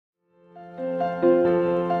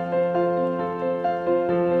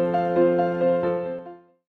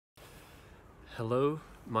Hello,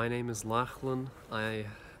 my name is Lachlan.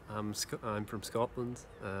 I'm from Scotland.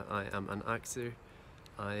 I am an actor.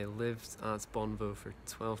 I lived at Bonnevaux for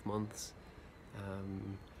 12 months.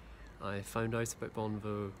 I found out about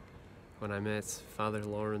Bonnevaux when I met Father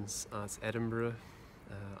Lawrence at Edinburgh.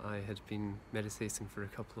 I had been meditating for a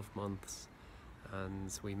couple of months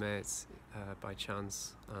and we met by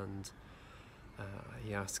chance, and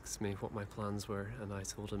he asked me what my plans were, and I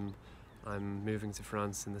told him I'm moving to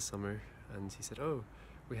France in the summer, and he said, "Oh,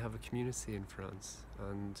 we have a community in France,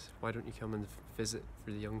 and why don't you come and visit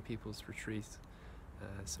for the young people's retreat?"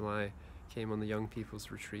 So I came on the young people's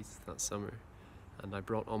retreat that summer, and I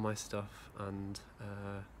brought all my stuff and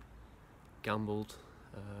gambled.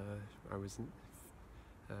 I was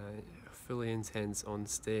fully intent on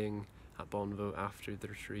staying at Bonnevaux after the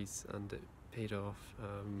retreat, and it paid off.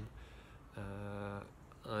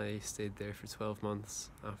 I stayed there for 12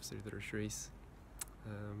 months after the retreat.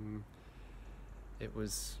 It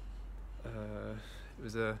was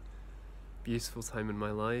a beautiful time in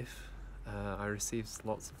my life. I received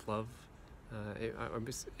lots of love.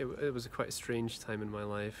 It was quite a strange time in my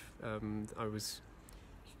life. I was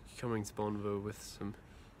coming to Bonnevaux with some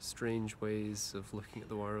strange ways of looking at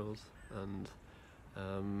the world, and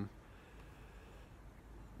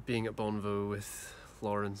being at Bonnevaux with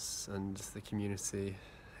Lawrence and the community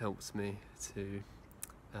helped me to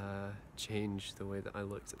change the way that I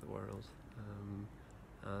looked at the world,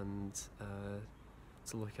 and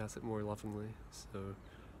to look at it more lovingly. So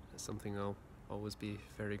it's something I'll always be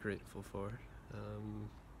very grateful for.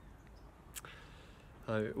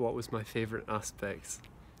 What was my favourite aspect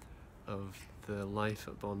of the life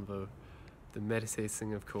at Bonnevaux? The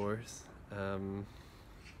meditating, of course,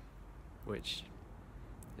 which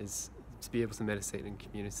is, to be able to meditate in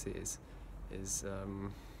community is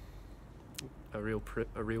a real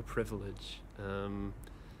privilege.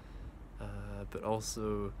 But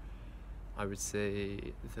also, I would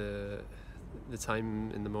say the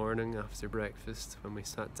time in the morning after breakfast when we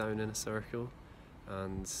sat down in a circle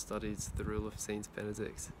and studied the rule of Saint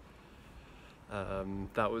Benedict.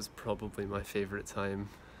 That was probably my favourite time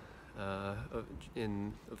of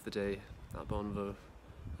the day at Bonnevaux.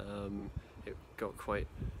 It got quite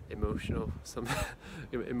emotional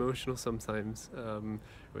sometimes,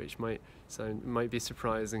 which might be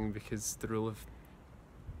surprising, because the rule of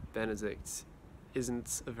Benedict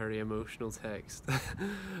isn't a very emotional text.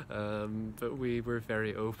 But we were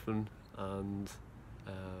very open, and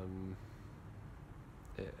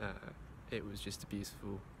it was just a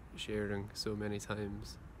beautiful sharing so many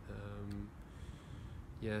times.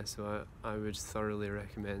 Yeah, so I would thoroughly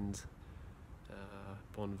recommend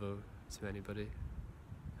Bonnevaux to anybody.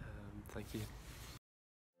 Thank you.